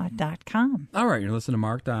financialfoodforthought.com. All right, you're listening to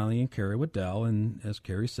Mark Donnelly and Carrie Waddell, and as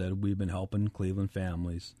Carrie said, we've been helping Cleveland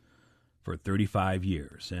families for 35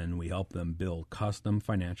 years, and we help them build custom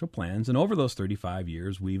financial plans. And over those 35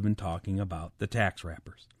 years, we've been talking about the tax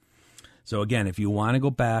wrappers. So again, if you want to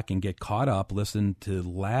go back and get caught up, listen to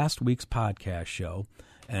last week's podcast show,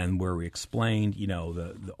 and where we explained,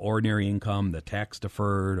 the ordinary income, the tax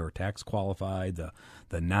deferred or tax qualified,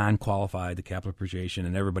 the non-qualified, the capital appreciation,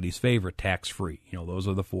 and everybody's favorite, tax-free. Those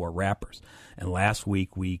are the 4 wrappers. And last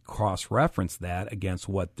week we cross-referenced that against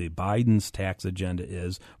what the Biden's tax agenda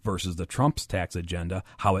is versus the Trump's tax agenda,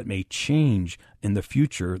 how it may change in the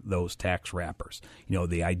future, those tax wrappers.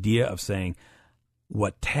 The idea of saying,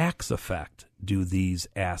 what tax effect do these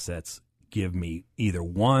assets give me, either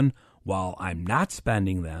one, while I'm not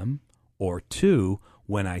spending them, or 2,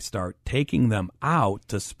 when I start taking them out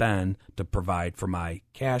to spend to provide for my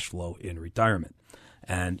cash flow in retirement.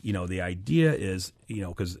 And, the idea is,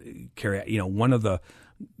 because, Carrie, one of the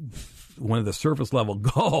surface level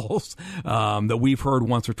goals that we've heard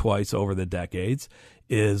once or twice over the decades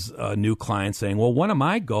is a new client saying, well, one of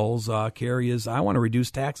my goals, Carrie, is I want to reduce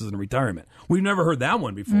taxes in retirement. We've never heard that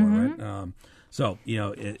one before, right? So,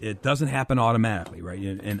 it doesn't happen automatically, right?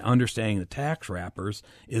 And understanding the tax wrappers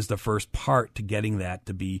is the first part to getting that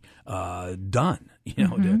to be done.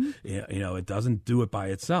 It doesn't do it by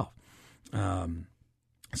itself.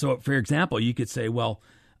 So, for example, you could say, well,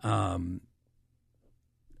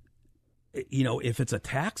 if it's a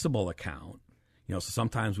taxable account, so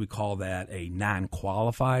sometimes we call that a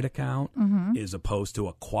non-qualified account as opposed to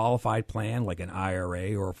a qualified plan like an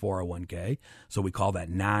IRA or a 401k. So we call that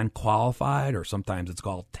non-qualified, or sometimes it's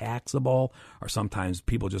called taxable, or sometimes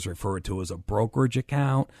people just refer to it as a brokerage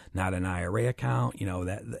account, not an IRA account.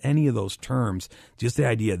 That any of those terms, just the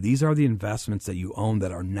idea, these are the investments that you own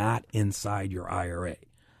that are not inside your IRA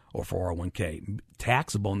or 401k.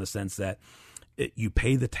 Taxable in the sense that you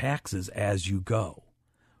pay the taxes as you go.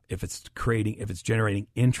 If it's generating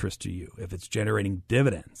interest to you, if it's generating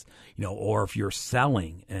dividends, or if you're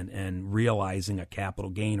selling and realizing a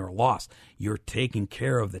capital gain or loss, you're taking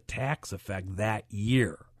care of the tax effect that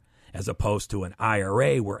year, as opposed to an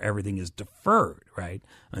IRA where everything is deferred, right,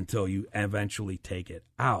 until you eventually take it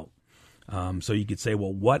out. So you could say,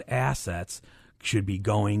 well, what assets should be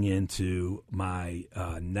going into my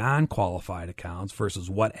non-qualified accounts versus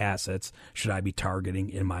what assets should I be targeting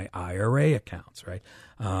in my IRA accounts, right?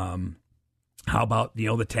 How about,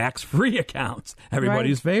 the tax-free accounts,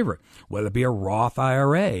 everybody's favorite, whether it be a Roth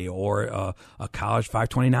IRA or a college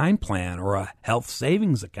 529 plan or a health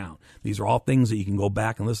savings account. These are all things that you can go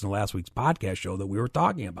back and listen to last week's podcast show that we were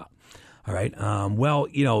talking about. All right. Well,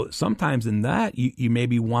 sometimes in that you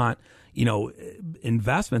maybe want,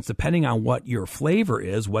 investments, depending on what your flavor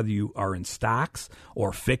is, whether you are in stocks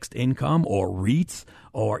or fixed income or REITs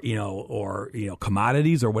or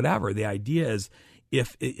commodities or whatever. The idea is,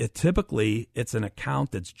 if it typically it's an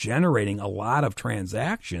account that's generating a lot of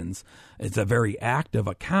transactions, it's a very active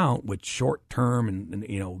account with short-term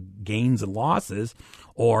and gains and losses,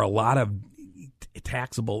 or a lot of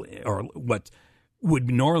taxable, or what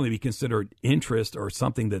would normally be considered interest or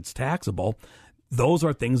something that's taxable. Those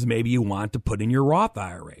are things maybe you want to put in your Roth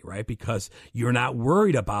IRA, right? Because you're not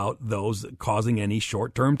worried about those causing any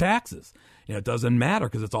short-term taxes. It doesn't matter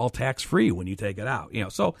because it's all tax-free when you take it out.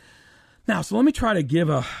 So let me try to give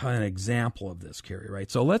an example of this, Carrie,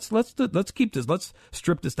 right? So let's keep this. Let's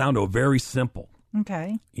strip this down to a very simple,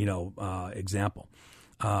 example.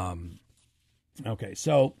 Okay,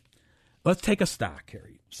 so let's take a stock,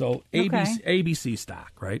 Carrie. So ABC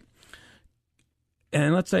stock, right?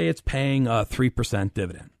 And let's say it's paying a 3%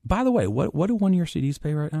 dividend. By the way, what do 1-year CDs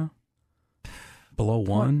pay right now? Below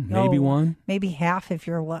 1, maybe 1, maybe half if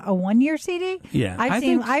you're a 1-year CD. Yeah, I've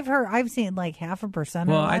seen like 0.5%.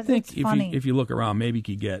 Well, I think if you look around, maybe you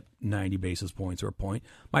could get 90 basis points or a point.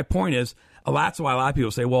 My point is, that's why a lot of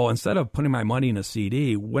people say, well, instead of putting my money in a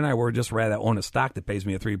CD, when I would just rather own a stock that pays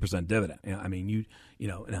me a 3% dividend.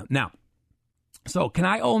 Now, so can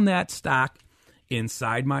I own that stock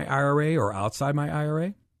inside my IRA or outside my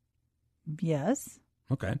IRA? Yes.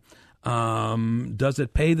 Okay. Does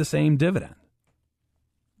it pay the same dividend?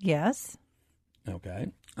 Yes.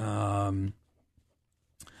 Okay. But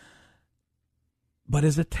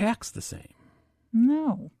is it taxed the same?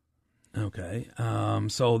 No. Okay.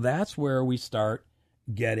 So that's where we start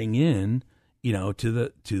getting in,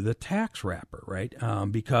 to the tax wrapper, right?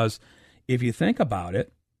 Because if you think about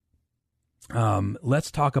it, let's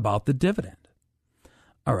talk about the dividend.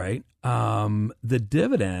 All right. The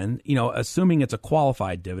dividend, assuming it's a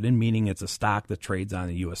qualified dividend, meaning it's a stock that trades on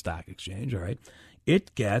the U.S. stock exchange, all right,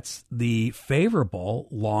 it gets the favorable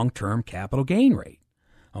long-term capital gain rate,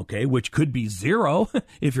 okay, which could be 0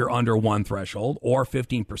 if you're under one threshold, or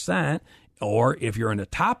 15% Or if you're in the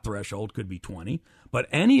top threshold, could be 20. But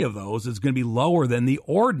any of those is going to be lower than the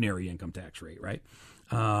ordinary income tax rate, right?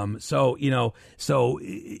 So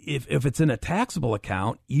if it's in a taxable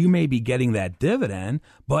account, you may be getting that dividend,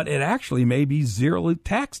 but it actually may be zero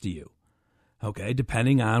tax to you. Okay,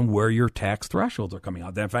 depending on where your tax thresholds are coming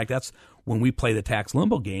out. In fact, that's when we play the tax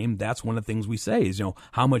limbo game. That's one of the things we say is,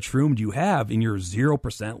 how much room do you have in your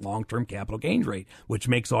 0% long-term capital gains rate, which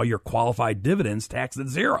makes all your qualified dividends taxed at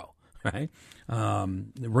zero, right?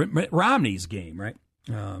 Romney's game, right?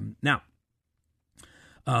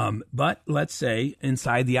 But let's say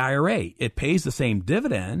inside the IRA, it pays the same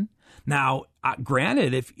dividend. Now,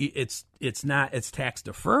 granted, if it's tax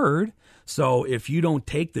deferred. So if you don't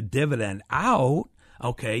take the dividend out,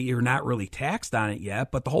 okay, you're not really taxed on it yet.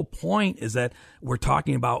 But the whole point is that we're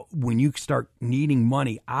talking about when you start needing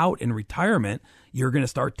money out in retirement, you're going to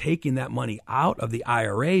start taking that money out of the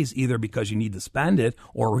IRAs, either because you need to spend it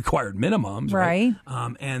or required minimums. Right.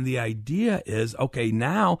 And the idea is, okay,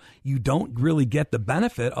 now you don't really get the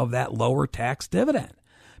benefit of that lower tax dividend,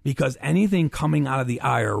 because anything coming out of the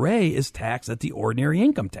IRA is taxed at the ordinary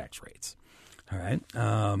income tax rates. All right.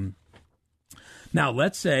 Now,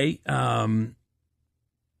 let's say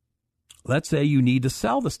you need to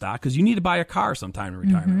sell the stock because you need to buy a car sometime in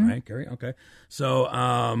retirement, right, Gary? Okay. So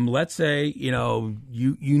let's say, you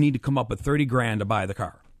need to come up with $30,000 to buy the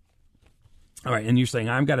car. All right. And you're saying,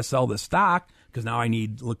 I've got to sell this stock because now I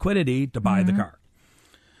need liquidity to buy the car.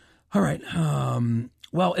 All right.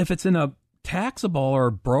 Well, if it's in a taxable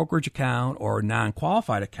or brokerage account or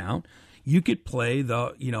non-qualified account, you could play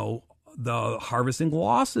the harvesting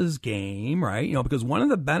losses game, right? Because one of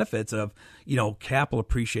the benefits of, capital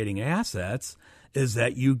appreciating assets is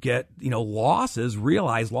that you get,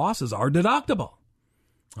 realized losses are deductible.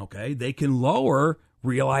 Okay. They can lower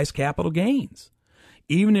realized capital gains.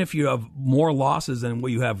 Even if you have more losses than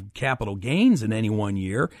what you have capital gains in any one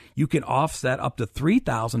year, you can offset up to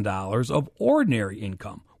 $3,000 of ordinary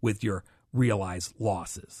income with your realized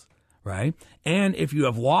losses. Right. And if you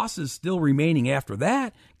have losses still remaining after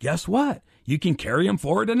that, guess what? You can carry them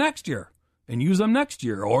forward to next year and use them next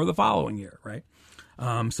year or the following year. Right.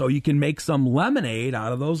 So you can make some lemonade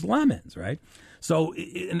out of those lemons. Right. So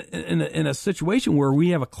in a situation where we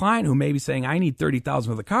have a client who may be saying, I need $30,000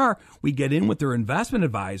 for the car, we get in with their investment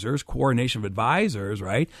advisors, coordination of advisors,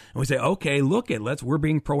 right? And we say, okay, we're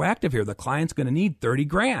being proactive here. The client's going to need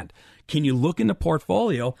 $30,000. Can you look in the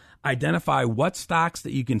portfolio, identify what stocks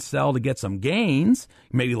that you can sell to get some gains,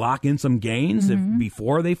 maybe lock in some gains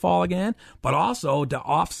before they fall again, but also to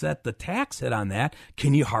offset the tax hit on that,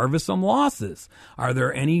 can you harvest some losses? Are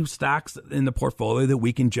there any stocks in the portfolio that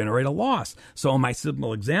we can generate a loss? So in my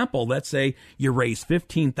simple example, let's say you raise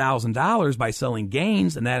 $15,000 by selling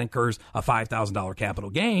gains, and that incurs a $5,000 capital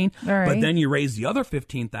gain, but then you raise the other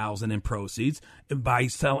 $15,000 in proceeds by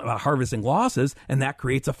harvesting losses, and that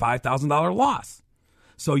creates a $5,000 loss.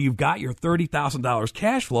 So you've got your $30,000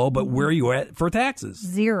 cash flow, but where are you at for taxes?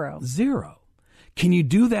 Zero. Can you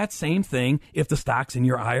do that same thing if the stock's in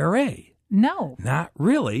your IRA? No. Not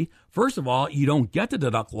really. First of all, you don't get to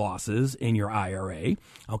deduct losses in your IRA.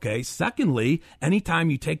 Okay. Secondly, anytime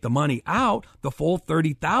you take the money out, the full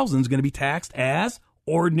 $30,000 is going to be taxed as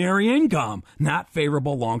ordinary income, not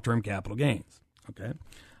favorable long-term capital gains. Okay.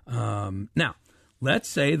 Now, let's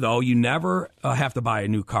say, though, you never have to buy a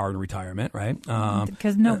new car in retirement, right?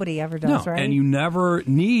 Because nobody ever does, right? And you never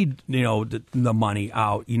need, the money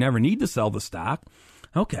out. You never need to sell the stock.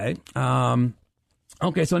 Okay.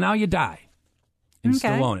 Okay, so now you die and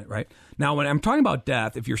still own it, right? Now, when I'm talking about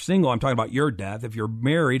death, if you're single, I'm talking about your death. If you're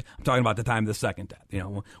married, I'm talking about the time of the second death.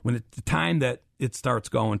 When the time that it starts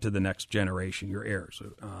going to the next generation, your heirs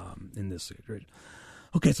in this situation.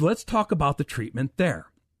 Okay, so let's talk about the treatment there.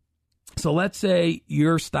 So let's say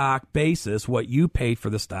your stock basis, what you paid for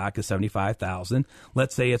the stock is $75,000.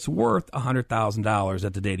 Let's say it's worth $100,000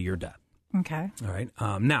 at the date of your death. Okay. All right.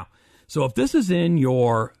 Now, so if this is in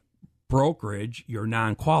your brokerage, your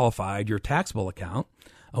non-qualified, your taxable account,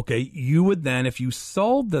 okay, you would then, if you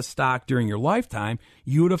sold the stock during your lifetime,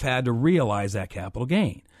 you would have had to realize that capital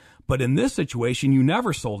gain. But in this situation, you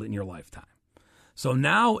never sold it in your lifetime. So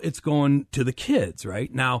now it's going to the kids,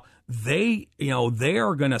 right? Now they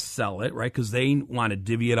are going to sell it, right? Because they want to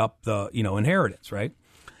divvy it up the, inheritance, right?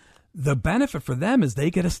 The benefit for them is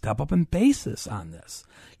they get a step up in basis on this,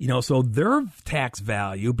 so their tax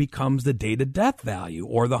value becomes the date of death value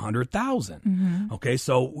or the $100,000. Okay.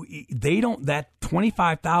 So that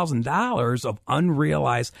 $25,000 of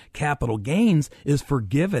unrealized capital gains is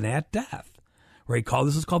forgiven at death. right?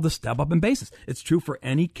 This is called the step up in basis. It's true for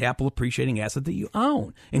any capital appreciating asset that you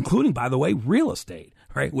own, including, by the way, real estate,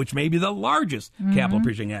 right? Which may be the largest capital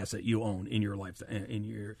appreciating asset you own in your life,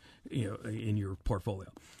 in your portfolio.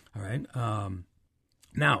 All right.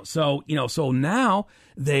 Now, so now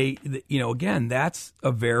again, that's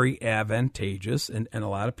a very advantageous, and a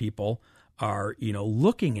lot of people are,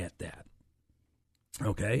 looking at that.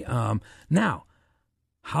 Okay. Now,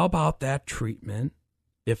 how about that treatment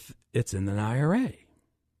if it's in an IRA?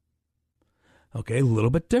 Okay, a little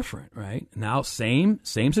bit different, right? Now, same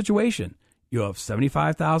situation. You have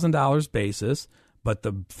 $75,000 basis, but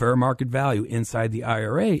the fair market value inside the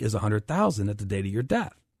IRA is $100,000 at the date of your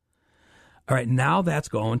death. All right, now that's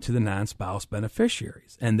going to the non-spouse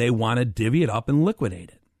beneficiaries, and they want to divvy it up and liquidate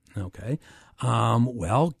it. Okay,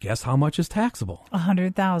 well, guess how much is taxable?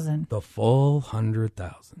 $100,000. The full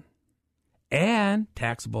 $100,000, and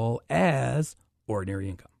taxable as ordinary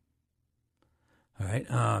income. All right.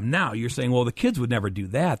 Now you're saying, well, the kids would never do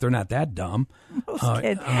that. They're not that dumb. Most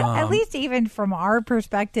kids, at least even from our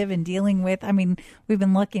perspective in dealing with, we've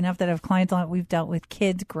been lucky enough that have clients on it. We've dealt with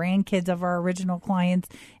kids, grandkids of our original clients.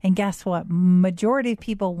 And guess what? Majority of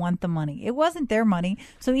people want the money. It wasn't their money.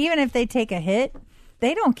 So even if they take a hit,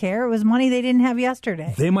 they don't care. It was money they didn't have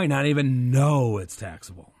yesterday. They might not even know it's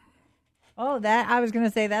taxable. Oh, that I was going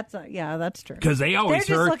to say that's true. Because they always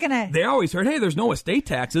heard, hey, there's no estate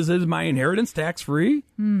taxes. Is my inheritance tax free?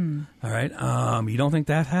 All right. You don't think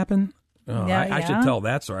that happened? I should tell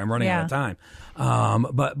that story. I'm running out of time.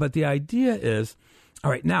 But the idea is, all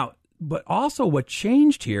right, now, but also what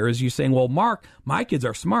changed here is you saying, well, Mark, my kids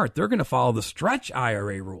are smart. They're going to follow the stretch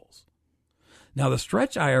IRA rules. Now, the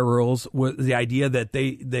stretch IRA rules was the idea that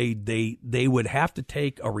they would have to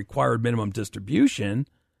take a required minimum distribution,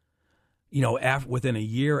 within a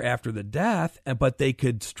year after the death, but they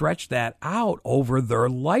could stretch that out over their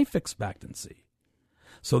life expectancy.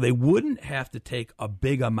 So they wouldn't have to take a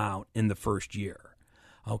big amount in the first year.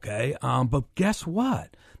 Okay. But guess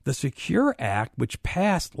what? The Secure Act, which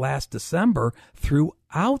passed last December, threw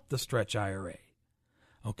out the stretch IRA.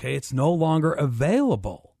 Okay. It's no longer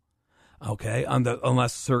available. Okay,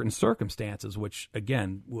 unless certain circumstances, which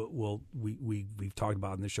again we've talked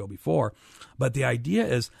about in the show before, but the idea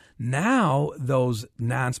is now those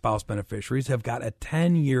non-spouse beneficiaries have got a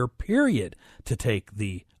 10-year period to take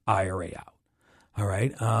the IRA out. All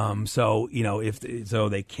right, so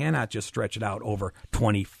they cannot just stretch it out over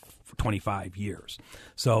 25 years.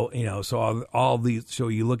 So all these. So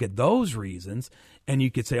you look at those reasons, and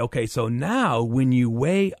you could say, okay, so now when you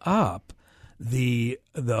weigh up the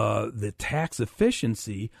tax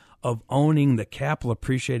efficiency of owning the capital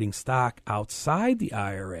appreciating stock outside the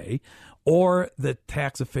IRA, or the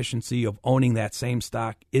tax efficiency of owning that same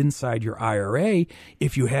stock inside your IRA,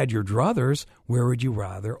 if you had your druthers, where would you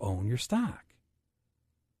rather own your stock?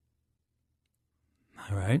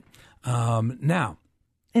 All right. Now,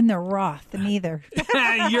 in the Roth, neither.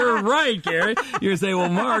 You're right, Gary. You're saying, well,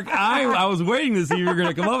 Mark, I was waiting to see if you were going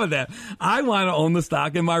to come up with that. I want to own the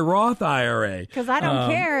stock in my Roth IRA. Because I don't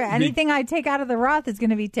care. Anything I take out of the Roth is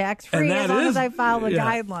going to be tax-free as long as I follow the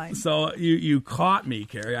guidelines. So you caught me,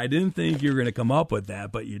 Gary. I didn't think you were going to come up with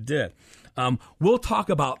that, but you did. We'll talk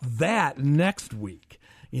about that next week.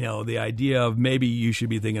 The idea of maybe you should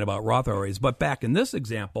be thinking about Roth IRAs. But back in this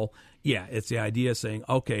example, it's the idea of saying,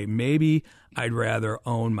 okay, maybe I'd rather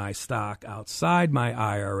own my stock outside my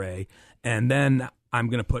IRA, and then I'm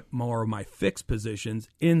going to put more of my fixed positions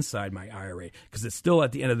inside my IRA, because it's still,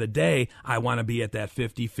 at the end of the day, I want to be at that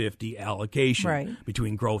 50-50 allocation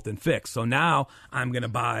between growth and fixed. So now I'm going to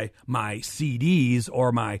buy my CDs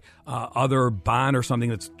or my other bond or something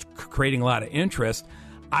that's creating a lot of interest.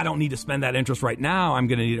 I don't need to spend that interest right now. I'm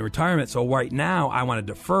going to need it in retirement. So right now, I want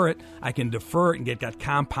to defer it. I can defer it and get that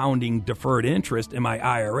compounding deferred interest in my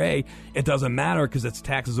IRA. It doesnn't matter because it's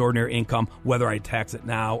taxed as ordinary income, whether I tax it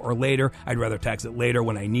now or later. I'd rather tax it later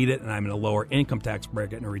when I need it and I'm in a lower income tax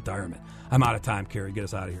bracket in retirement. I'm out of time, Carrie. Get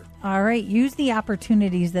us out of here. All right. Use the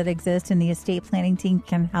opportunities that exist, and the estate planning team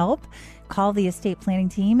can help. Call the estate planning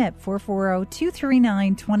team at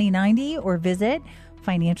 440-239-2090 or visit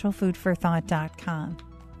financialfoodforthought.com.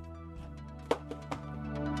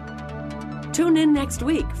 Tune in next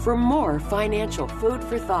week for more financial food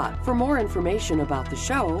for thought. For more information about the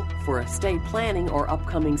show, for estate planning or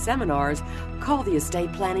upcoming seminars, call the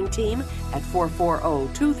estate planning team at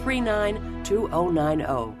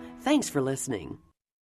 440-239-2090. Thanks for listening.